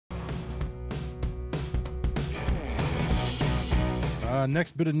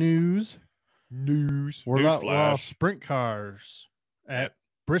Next bit of news. We're Outlaw Newsflash. sprint cars at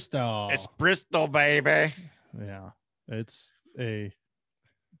Bristol. It's Bristol, baby. Yeah, it's a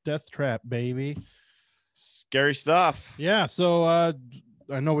death trap, baby. Scary stuff. Yeah, so I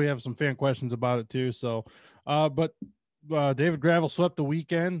know we have some fan questions about it too. So, but David Gravel swept the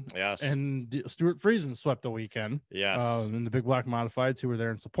weekend. Yes. And Stuart Friesen swept the weekend. Yes. In the Big Black Modifieds, who were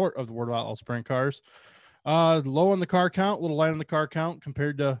there in support of the World Outlaw sprint cars. Low on the car count, a little light on the car count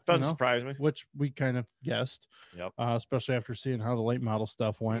compared to Doesn't surprise me. which we kind of guessed. Yep. Especially after seeing how the late model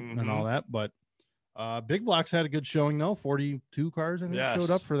stuff went and all that. But Big Blocks had a good showing though. 42 cars I think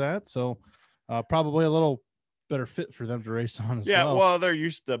showed up for that. So probably a little better fit for them to race on as well. Yeah, well, they're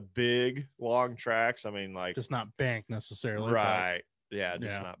used to big, long tracks. I mean, like just not banked necessarily. Right. Yeah,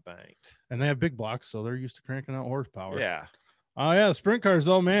 just not banked. And they have big blocks, so they're used to cranking out horsepower. Yeah. Yeah, the sprint cars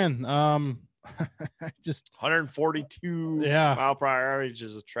though, man. Just 142 mile per hour average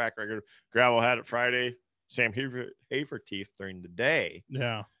is a track record. Gravel had it Friday. Sam Haferteeth during the day.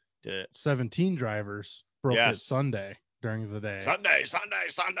 Yeah. Did 17 drivers broke it Sunday during the day. Sunday.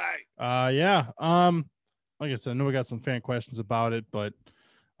 Yeah. Like I said, I know we got some fan questions about it, but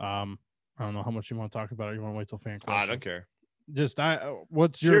I don't know how much you want to talk about it. You want to wait till fan questions? I don't care. Just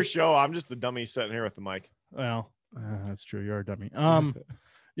what's your show? I'm just the dummy sitting here with the mic. Well, that's true. You're a dummy.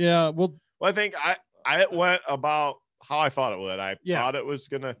 Yeah. Well, I think I went about how I thought it would. I thought it was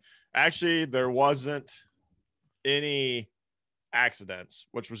gonna. Actually, there wasn't any accidents,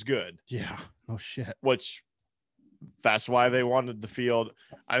 which was good. Yeah. No shit. Which that's why they wanted the field.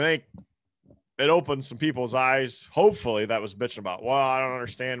 I think it opened some people's eyes. Hopefully, that was bitching about. Well, I don't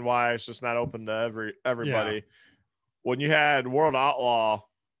understand why it's just not open to everybody. Yeah. When you had World Outlaw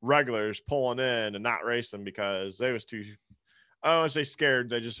regulars pulling in and not racing because they was too. I don't want to say scared.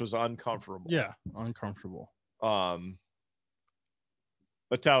 They just was uncomfortable. Yeah, uncomfortable.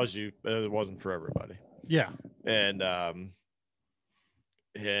 It tells you it wasn't for everybody. Yeah, and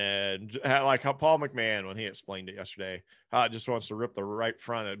like how Paul McMahon, when he explained it yesterday, how it just wants to rip the right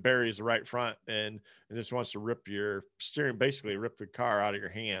front. It buries the right front and it just wants to rip your steering, basically rip the car out of your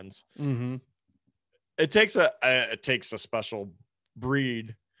hands. Mm-hmm. It takes a special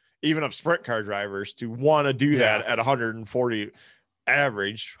breed, even of sprint car drivers, to want to do that at 140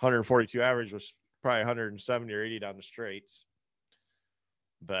 average. 142 average was probably 170 or 80 down the straights.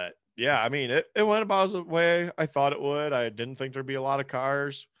 But yeah, I mean, it went about the way I thought it would. I didn't think there'd be a lot of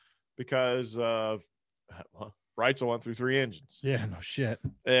cars because Reitzel went through 3 engines. Yeah, no shit.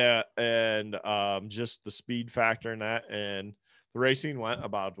 Yeah, and just the speed factor in that, and the racing went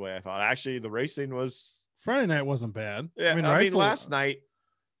about the way I thought. Actually, the racing was Friday night wasn't bad. Yeah, I mean last night,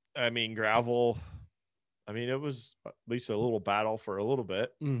 gravel. I mean, it was at least a little battle for a little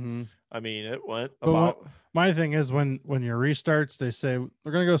bit. Mm-hmm. I mean, it went about. My thing is when your restarts, they say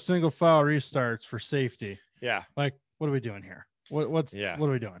we're gonna go single file restarts for safety. Yeah. Like, what are we doing here? What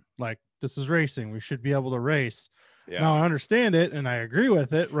are we doing? Like, this is racing. We should be able to race. Yeah. Now I understand it and I agree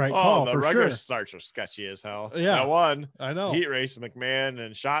with it. Right. Oh, the regular starts were sketchy as hell. Yeah. That one. I know. Heat race, McMahon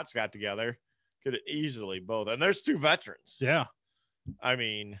and Schatz got together. Could have easily both. And there's 2 veterans. Yeah. I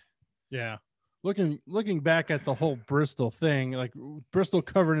mean. Yeah. Looking back at the whole Bristol thing, like Bristol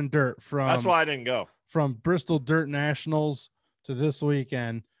covered in dirt that's why I didn't go. From Bristol Dirt Nationals to this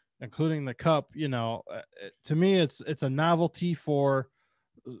weekend, including the Cup. You know, to me, it's a novelty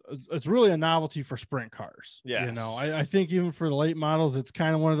it's really a novelty for sprint cars. Yeah. You know, I think even for the late models, it's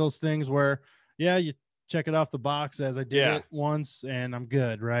kind of one of those things where, you check it off the box as I did it once and I'm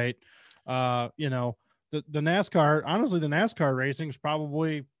good. Right. You know, the NASCAR, honestly, the NASCAR racing is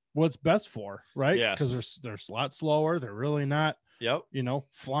probably what's best for, right? Yeah, because they're a lot slower. They're really not,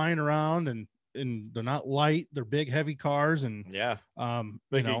 flying around and they're not light. They're big, heavy cars, and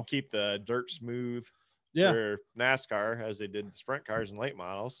they can keep the dirt smooth. Yeah, for NASCAR as they did the sprint cars and late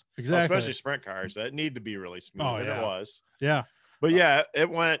models, exactly. Especially sprint cars that need to be really smooth. Oh, and it was. Yeah, but it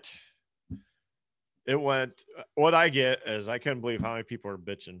went. What I get is I couldn't believe how many people are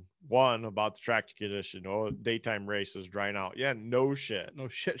bitching. One, about the track condition. Oh, daytime races drying out. Yeah, no shit,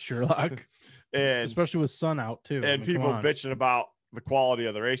 Sherlock. And especially with sun out too. And people bitching about the quality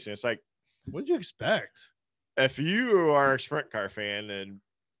of the racing. It's like, what did you expect? If you are a sprint car fan and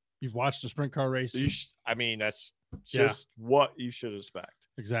you've watched a sprint car race, that's just what you should expect.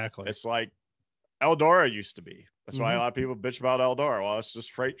 Exactly. It's like Eldora used to be. That's why a lot of people bitch about Eldora. Well, it's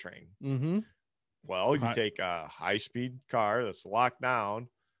just freight train. Mm-hmm. Well, you take a high-speed car that's locked down.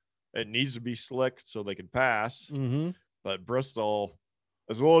 It needs to be slick so they can pass. Mm-hmm. But Bristol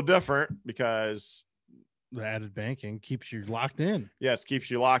is a little different because the added banking keeps you locked in. Yes, keeps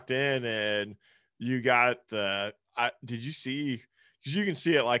you locked in, and you got did you see because you can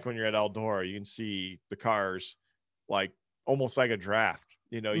see it like when you're at Eldora, you can see the cars like almost like a draft.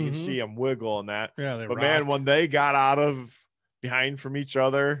 You know, you can see them wiggle and that. Yeah, but man, when they got out of behind from each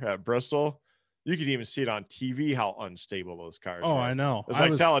other at Bristol, you could even see it on TV how unstable those cars were. I know. It's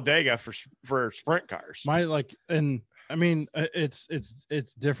like Talladega for sprint cars. I mean,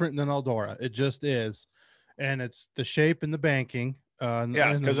 it's different than Eldora. It just is, and it's the shape and the banking.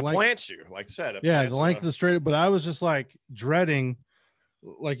 Yes, because it plants you, like I said. The length of the straight. But I was just like dreading,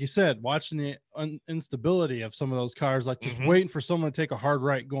 like you said, watching the instability of some of those cars, like just waiting for someone to take a hard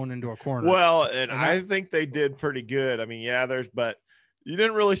right going into a corner. Well, and I think they did pretty good. I mean, but you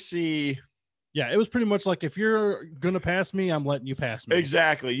didn't really see. Yeah, it was pretty much like, if you're gonna pass me, I'm letting you pass me.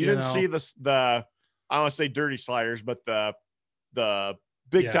 Exactly. You didn't see the I don't want to say dirty sliders, but the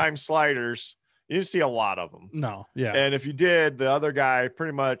big time sliders. You didn't see a lot of them. No. Yeah. And if you did, the other guy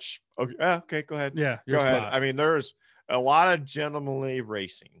pretty much, okay, go ahead. Yeah. Go ahead. I mean, there's a lot of gentlemanly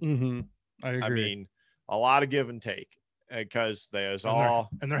racing. I agree. I mean, a lot of give and take, because there's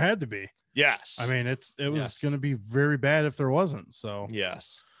and there had to be. Yes. I mean, it was going to be very bad if there wasn't. So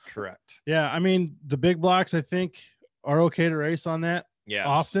yes, correct. Yeah. I mean, the big blocks, I think, are okay to race on that. Yeah.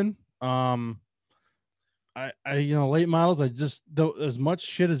 Often. Late models, I just don't, as much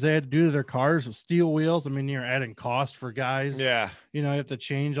shit as they had to do to their cars with steel wheels. I mean, you're adding cost for guys. Yeah. You have to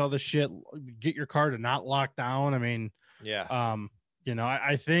change all the shit, get your car to not lock down. I mean, yeah.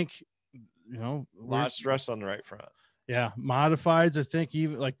 I think, a lot of stress on the right front. Yeah. Modifieds, I think,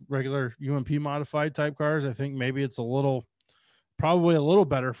 even like regular UMP modified type cars, I think maybe it's probably a little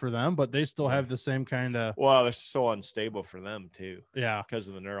better for them, but they still have the same kind of. Well, they're so unstable for them too. Yeah. Because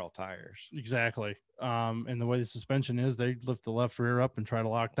of the neural tires. Exactly. And the way the suspension is, they lift the left rear up and try to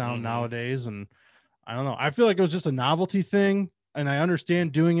lock down nowadays. And I don't know. I feel like it was just a novelty thing. And I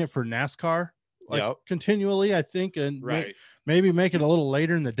understand doing it for NASCAR continually, I think, and maybe make it a little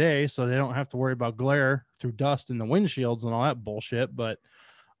later in the day so they don't have to worry about glare through dust in the windshields and all that bullshit. But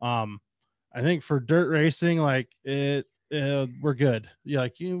I think for dirt racing, like we're good. Yeah,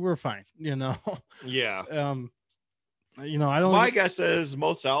 we're fine. Yeah. I don't. My guess is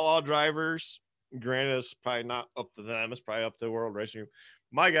most outlaw drivers. Granted, it's probably not up to them. It's probably up to World Racing.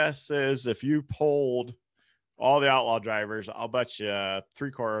 My guess is if you polled all the outlaw drivers, I'll bet you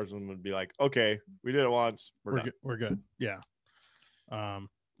 3/4 of them would be like, "Okay, we did it once. We're good." Yeah.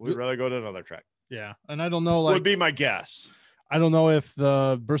 We'd rather go to another track. Yeah, and I don't know. Like, would be my guess. I don't know if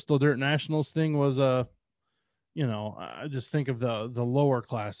the Bristol Dirt Nationals thing was I just think of the lower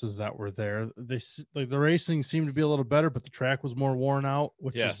classes that were there. The racing seemed to be a little better, but the track was more worn out,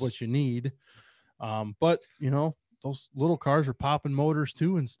 which is what you need. But those little cars are popping motors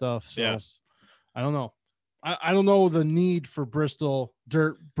too and stuff. So I don't know. I don't know the need for Bristol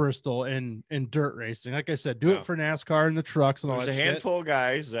and dirt racing. Like I said, do it for NASCAR and the trucks and all that. There's a handful of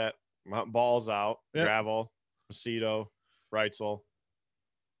guys that balls out, gravel, Macedo, Reitzel.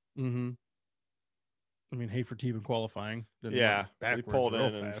 I mean, Hafer-Teeb in qualifying. He pulled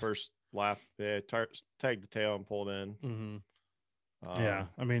in first lap. Yeah, tagged the tail and pulled in. I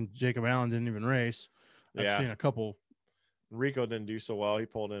mean, Jacob Allen didn't even race. I've seen a couple. Rico didn't do so well. He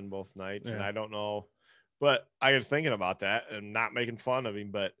pulled in both nights, and I don't know. But I got thinking about that and not making fun of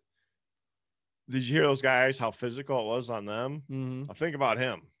him. But did you hear those guys, how physical it was on them? I think about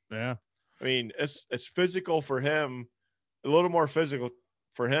him. Yeah. I mean, it's physical for him, a little more physical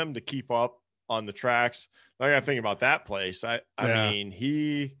for him to keep up on the tracks. I got to think about that place. I mean,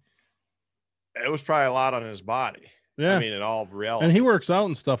 it was probably a lot on his body. Yeah. I mean, in all reality. And he works out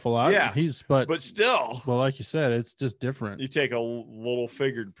and stuff a lot. Yeah. But still. Well, like you said, it's just different. You take a little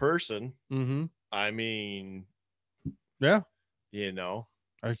figured person. I mean, yeah.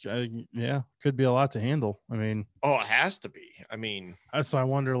 Could be a lot to handle. I mean, it has to be. I mean, that's why I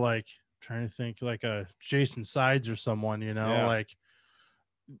wonder, like, trying to think like a Jason Sides or someone,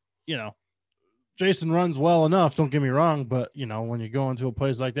 Jason runs well enough, don't get me wrong, but when you go into a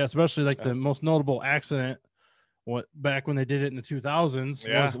place like that, especially like the most notable accident back when they did it in the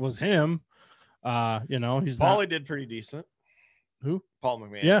 2000s was him. Paulie did pretty decent. Who? Paul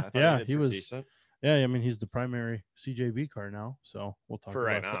McMahon. Yeah, he was decent. Yeah, I mean, he's the primary CJB car now, so we'll talk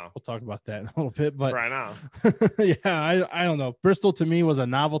about that in a little bit. But right now, I don't know. Bristol to me was a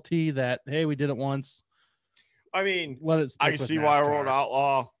novelty that, hey, we did it once. I mean, I can see why World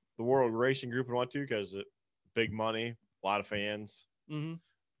Outlaw, the World Racing Group, would want to, because big money, a lot of fans,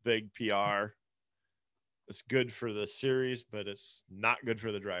 big PR. It's good for the series, but it's not good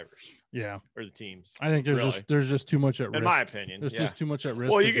for the drivers. Yeah, or the teams. I think there's just too much at risk. In my opinion, there's just too much at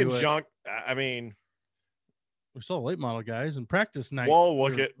risk. Well, you can junk. I mean, we saw late model guys in practice night. Well,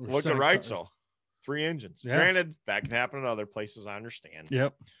 look at Reitzel. 3 engines. Yeah. Granted, that can happen in other places. I understand.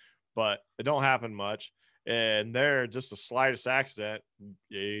 Yep. But it don't happen much. And they're just the slightest accident,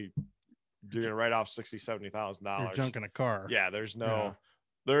 you're gonna write off $60,000-$70,000. You're junking a car. Yeah, there's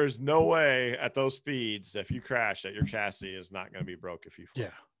no way at those speeds, if you crash, that your chassis is not going to be broke if you fall.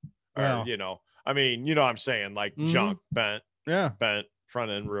 Yeah. Or, you know, I mean, you know what I'm saying? Like junk, bent,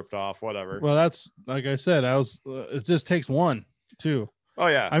 front end ripped off, whatever. Well, that's like I said, it just takes one, too. Oh,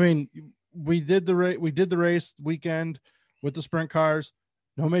 yeah. I mean, we did the race weekend with the sprint cars.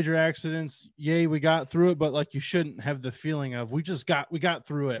 No major accidents. Yay, we got through it, but like you shouldn't have the feeling of we got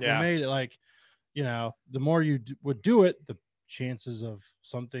through it. Yeah. We made it. Like, you know, the more you would do it, the chances of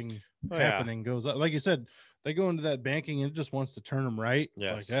something happening goes up. Like you said, they go into that banking and it just wants to turn them right.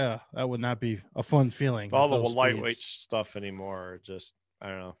 Yes. Like, that would not be a fun feeling. All the lightweight stuff anymore. Just, I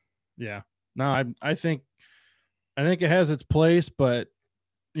don't know. Yeah. No, I think it has its place, but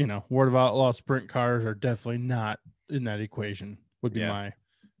you know, World of Outlaw sprint cars are definitely not in that equation. Would be my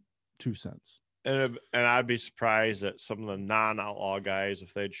 2 cents. And I'd be surprised that some of the non-outlaw guys,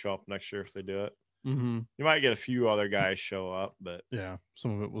 if they'd show up next year, if they do it. Mm-hmm. You might get a few other guys show up, but yeah,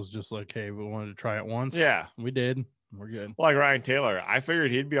 some of it was just like, hey, we wanted to try it once. Yeah, we did. We're good. Like Ryan Taylor, I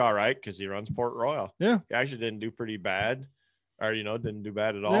figured he'd be all right because he runs Port Royal. Yeah, he actually didn't do pretty bad, or didn't do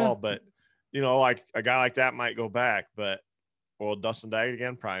bad at all. But like a guy like that might go back. But will Dustin Daggett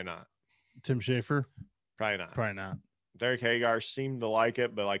again? Probably not. Tim Schaefer? Probably not. Probably not. Derek Hagar seemed to like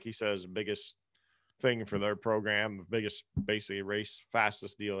it, but like he says, the biggest thing for their program, the biggest basically race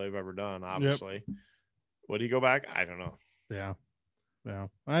fastest deal they've ever done. Obviously, would he go back? I don't know. Yeah.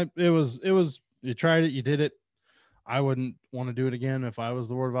 It was. You tried it. You did it. I wouldn't want to do it again if I was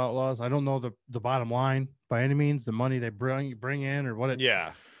the World of Outlaws. I don't know the bottom line by any means, the money they bring in or what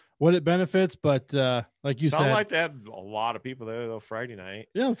it benefits, but like you said, like they had a lot of people there though Friday night.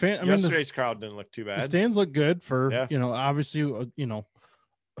 Yeah, yesterday's crowd didn't look too bad. The stands look good for obviously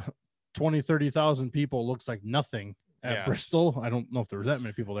 20,000-30,000 people looks like nothing at Bristol. I don't know if there was that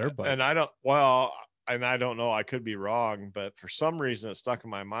many people there, but I don't know. I could be wrong, but for some reason it stuck in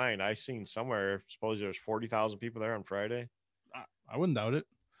my mind. I seen somewhere suppose there was 40,000 people there on Friday. I wouldn't doubt it.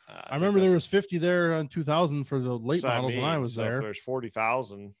 I remember there was 50 there on 2000 for the late models when I was there. If there's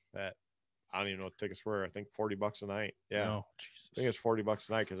 40,000 that I don't even know what tickets were. I think $40 a night. Yeah. Oh, Jesus. I think it's $40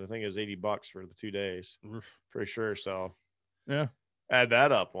 a night because I think it was $80 for the 2 days. Pretty sure. So yeah. Add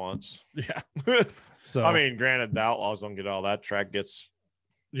that up once. Yeah. So I mean, granted, the Outlaws don't get all that. Track gets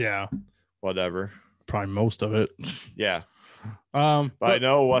whatever. Probably most of it. Yeah. But I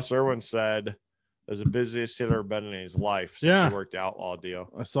know Wes Irwin said is the busiest hitter been in his life since he worked the Outlaw deal.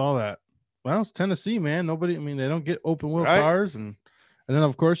 I saw that. Well, it's Tennessee, man. They don't get open wheel cars, and then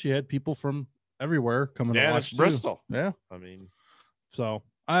of course you had people from everywhere coming to watch. It's Bristol. Yeah, I mean, so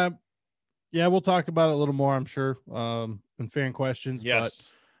we'll talk about it a little more, I'm sure, in fan questions. Yes.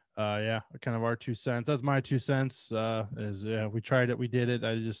 But kind of our 2 cents. That's my 2 cents. We tried it, we did it.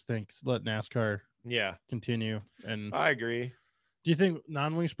 I just think let NASCAR continue. And I agree. Do you think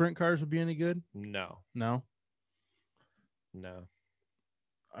non-wing sprint cars would be any good? No.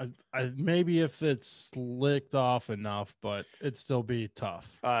 I maybe if it's slicked off enough, but it'd still be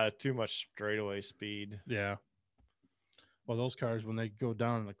tough. Too much straightaway speed. Yeah. Well, those cars when they go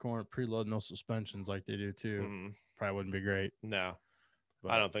down in the corner, preloading those suspensions like they do too, probably wouldn't be great. No,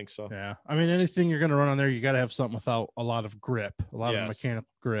 but I don't think so. Yeah, I mean anything you're gonna run on there, you got to have something without a lot of grip, a lot of mechanical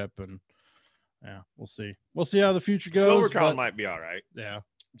grip, and we'll see. We'll see how the future goes. Silver Crown might be all right. Yeah,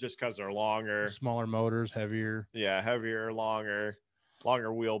 just because they're longer, smaller motors, heavier. Yeah, heavier, longer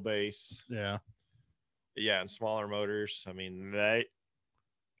wheelbase. Yeah, and smaller motors. I mean,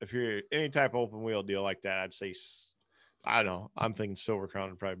 if you're any type of open wheel deal like that, I'd say, I don't know. I'm thinking Silver Crown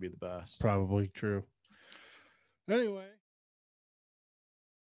would probably be the best. Probably true. Anyway.